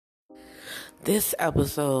This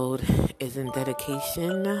episode is in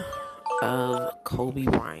dedication of Kobe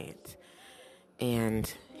Bryant and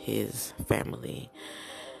his family.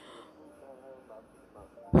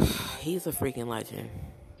 He's a freaking legend.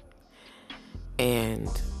 And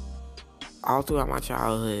all throughout my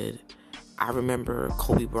childhood, I remember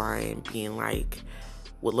Kobe Bryant being like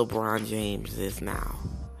what LeBron James is now.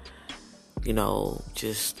 You know,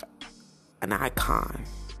 just an icon,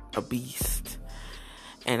 a beast.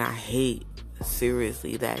 And I hate,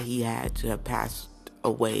 seriously, that he had to have passed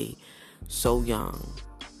away so young.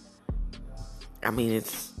 I mean,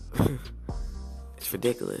 it's it's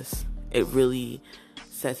ridiculous. It really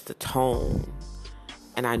sets the tone.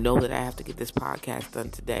 And I know that I have to get this podcast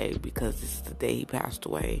done today because this is the day he passed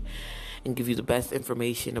away, and give you the best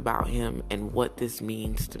information about him and what this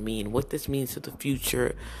means to me and what this means to the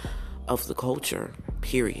future of the culture,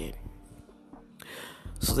 period.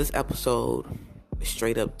 So this episode is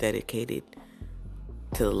straight up dedicated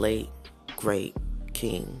to the late, great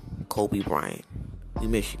King Kobe Bryant. We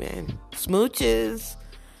miss you, man. Smooches.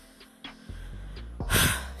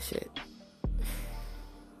 Shit.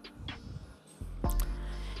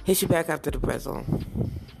 Hit you back after the prezzo.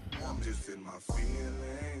 I'm just in my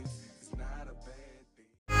feelings. It's not a bad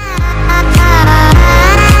thing.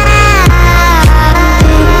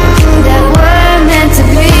 That we're meant to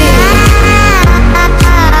be.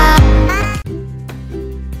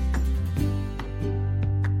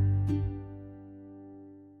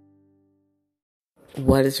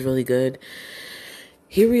 What is really good?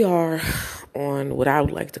 Here we are on what I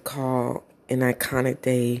would like to call an iconic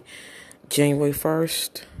day, January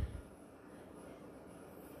 1st.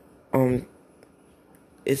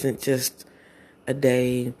 Isn't just a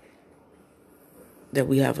day that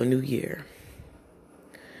we have a new year.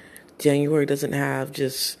 January doesn't have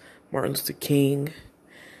just Martin Luther King.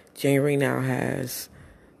 January now has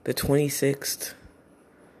the 26th,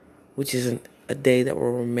 which is a day that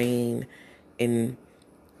will remain in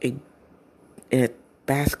a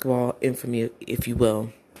basketball infamy, if you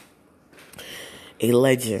will. A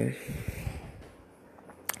legend,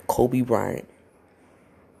 Kobe Bryant,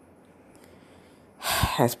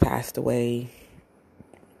 has passed away,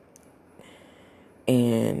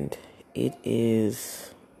 and it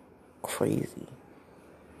is crazy.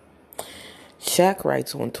 Shaq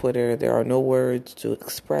writes on Twitter, "There are no words to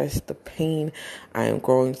express the pain I am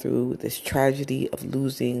going through with this tragedy of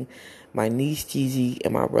losing my niece Gigi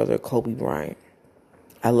and my brother Kobe Bryant.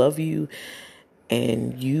 I love you,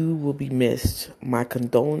 and you will be missed. My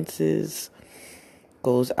condolences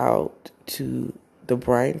goes out to the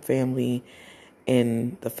Bryant family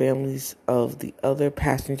and the families of the other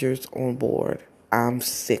passengers on board. I'm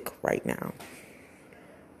sick right now."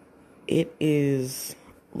 It is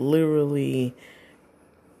literally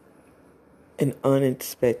an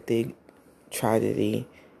unexpected tragedy.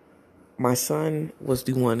 My son was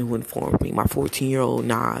the one who informed me. My 14-year-old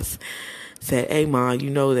Nas said, "Hey, Ma, you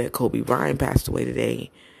know that Kobe Bryant passed away today?"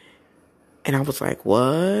 And I was like,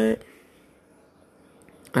 "What?"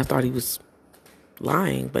 I thought he was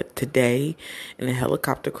lying, but today, in a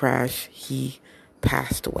helicopter crash, he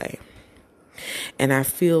passed away. And I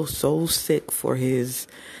feel so sick for his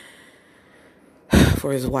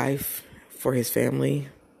wife, for his family.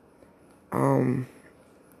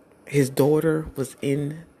 His daughter was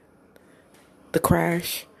in the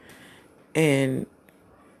crash, and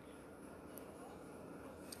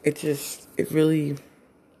it really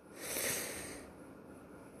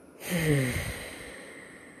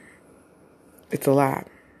it's a lot.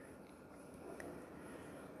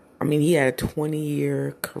 I mean, he had a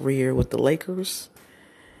 20-year career with the Lakers,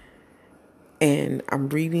 and I'm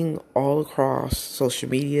reading all across social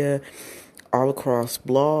media, all across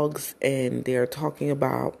blogs, and they're talking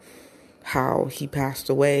about how he passed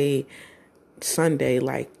away Sunday,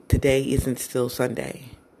 like today isn't still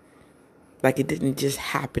Sunday. Like it didn't just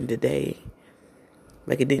happen today.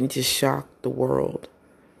 Like it didn't just shock the world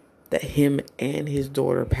that him and his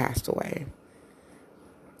daughter passed away.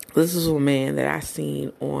 This is a man that I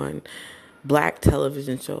seen on black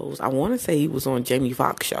television shows. I want to say he was on Jamie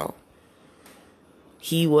Foxx show.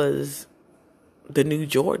 He was the new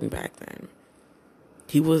Jordan back then.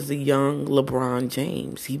 He was the young LeBron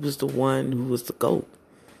James. He was the one who was the GOAT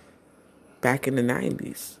back in the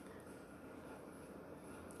 90s.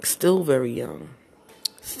 Still very young.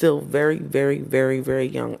 Still very, very, very, very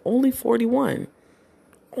young. Only 41.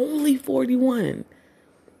 Only 41.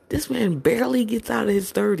 This man barely gets out of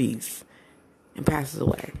his 30s and passes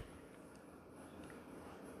away.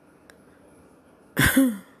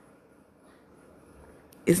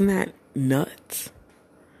 Isn't that nuts?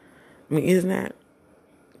 I mean, isn't that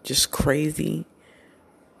just crazy?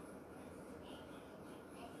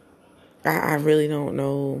 I really don't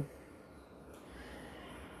know.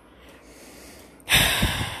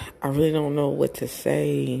 I really don't know what to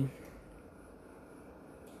say.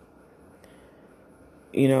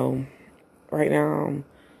 You know, right now I'm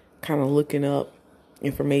kind of looking up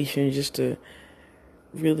information just to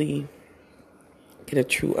really get a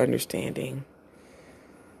true understanding.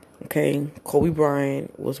 Okay, Kobe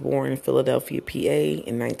Bryant was born in Philadelphia, PA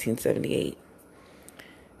in 1978.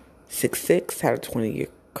 6'6", had a 20-year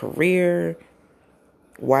career.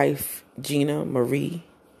 Wife, Gina Marie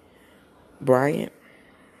Bryant.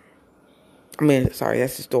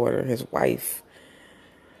 That's his daughter. His wife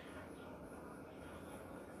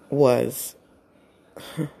was...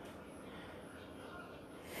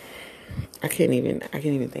 I can't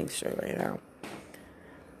even think straight right now.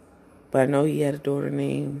 But I know he had a daughter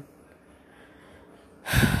named...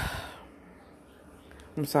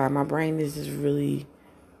 I'm sorry, my brain is just really...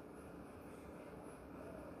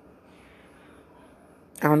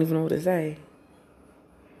 I don't even know what to say.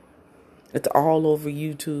 It's all over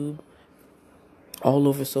YouTube, all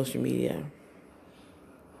over social media.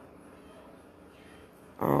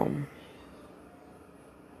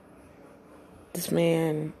 This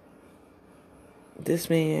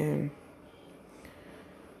man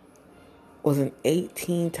was an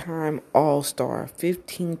 18-time All-Star,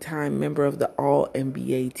 15-time member of the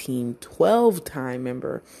All-NBA team, 12-time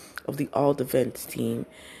member of the All-Defense team.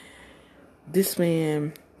 This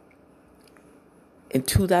man, in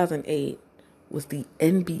 2008, was the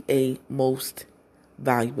NBA most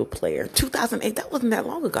valuable player. 2008, that wasn't that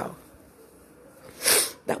long ago.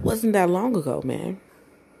 That wasn't that long ago, man.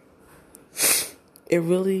 It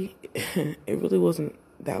really wasn't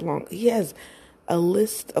that long. He has a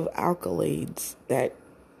list of accolades that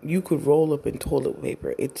you could roll up in toilet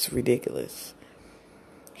paper. It's ridiculous.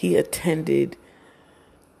 He attended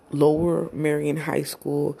Lower Marion High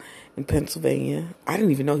School in Pennsylvania. I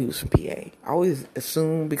didn't even know he was from PA. I always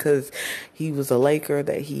assumed because he was a Laker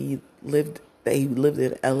that he lived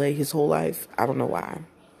in LA his whole life. I don't know why.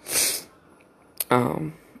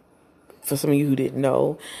 For some of you who didn't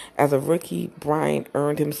know, as a rookie, Bryant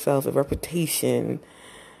earned himself a reputation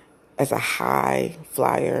as a high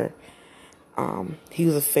flyer. He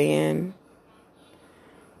was a fan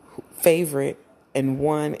favorite and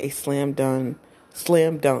won a slam dunk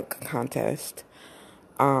contest.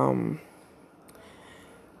 Bryant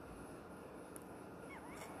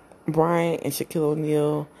and Shaquille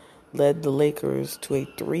O'Neal led the Lakers to a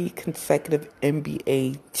 3 consecutive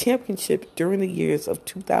NBA championship during the years of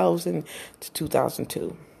 2000 to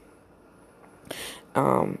 2002.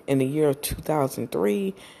 In the year of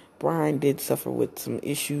 2003, Bryant did suffer with some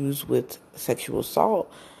issues with sexual assault.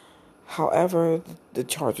 However, the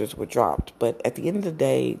charges were dropped. But at the end of the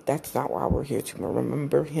day, that's not why we're here to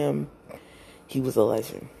remember him. He was a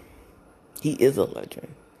legend. He is a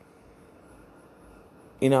legend.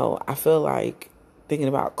 You know, I feel like thinking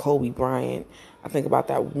about Kobe Bryant, I think about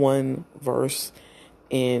that one verse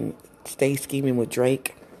in Stay Scheming with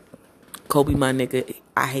Drake. Kobe, my nigga,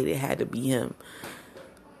 I hate it had to be him.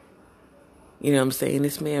 You know what I'm saying?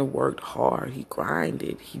 This man worked hard. He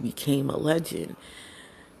grinded. He became a legend.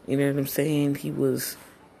 You know what I'm saying? He was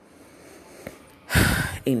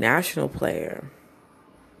a national player.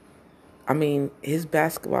 I mean, his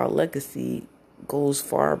basketball legacy goes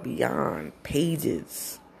far beyond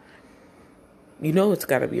pages. You know it's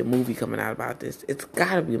got to be a movie coming out about this. It's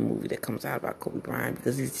got to be a movie that comes out about Kobe Bryant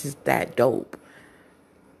because he's just that dope.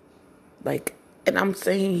 Like, and I'm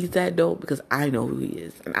saying he's that dope because I know who he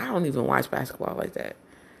is. And I don't even watch basketball like that.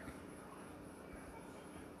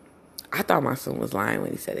 I thought my son was lying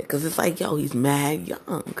when he said it. Because it's like, yo, he's mad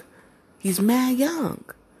young. He's mad young.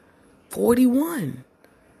 41.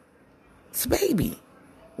 It's a baby.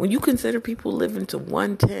 When you consider people living to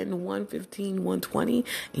 110, 115, 120,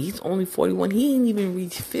 and he's only 41, he ain't even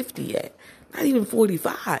reached 50 yet. Not even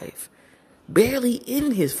 45. Barely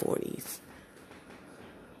in his 40s.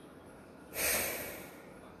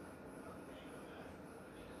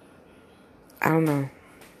 I don't know.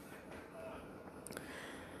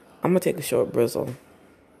 I'm going to take a short bristle.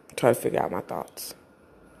 Try to figure out my thoughts.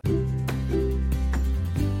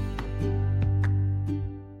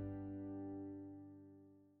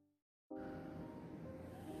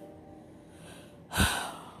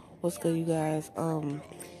 What's good, you guys? I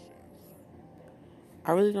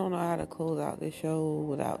really don't know how to close out this show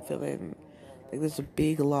without feeling like there's a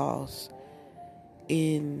big loss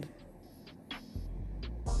in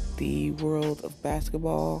the world of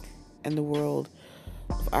basketball and the world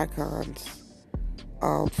of icons.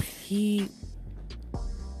 He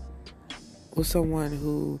was someone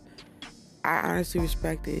who I honestly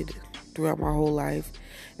respected throughout my whole life,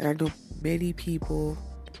 and I know many people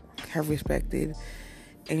have respected.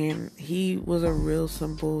 And he was a real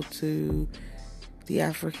symbol to the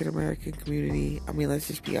African American community. I mean, let's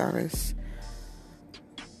just be honest.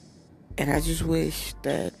 And I just wish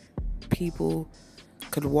that people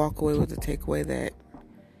could walk away with the takeaway that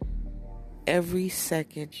every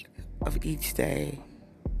second of each day,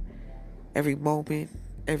 every moment,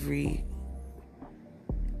 everything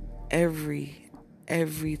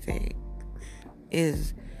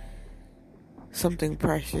is something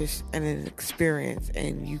precious and an experience,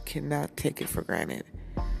 and you cannot take it for granted.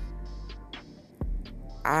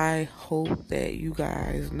 I hope that you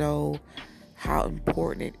guys know how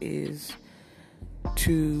important it is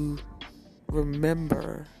to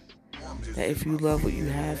remember that if you love what you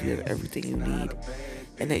have everything you need,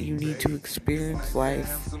 and that you need to experience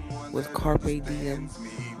life with carpe diem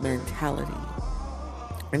mentality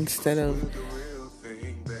instead of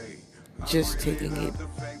just taking it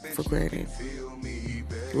for granted.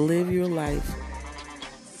 Live your life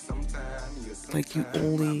like you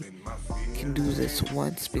only can do this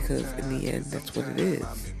once, because in the end, that's what it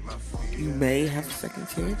is. You may have a second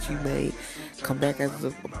chance. You may come back as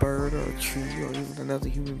a bird or a tree or even another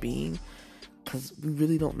human being, because we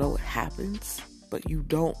really don't know what happens. But you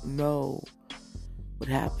don't know what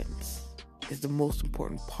happens is the most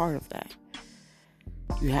important part of that.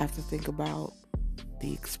 You have to think about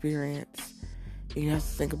the experience. And you have to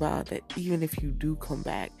think about that even if you do come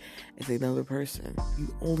back as another person,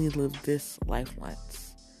 you only live this life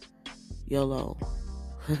once. YOLO.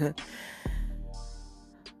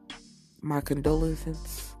 My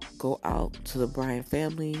condolences go out to the Bryant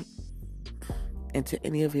family and to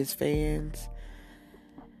any of his fans,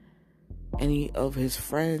 any of his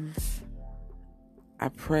friends. I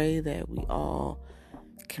pray that we all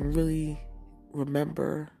can really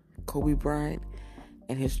remember Kobe Bryant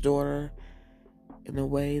and his daughter in a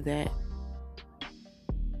way that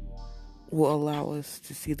will allow us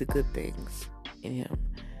to see the good things in him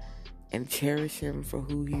and cherish him for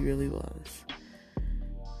who he really was.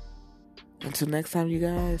 Until next time, you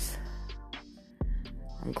guys,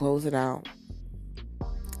 I'm closing out.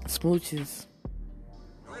 Smooches.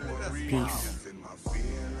 Peace.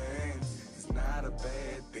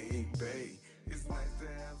 It's nice to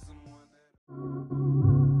have someone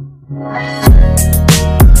that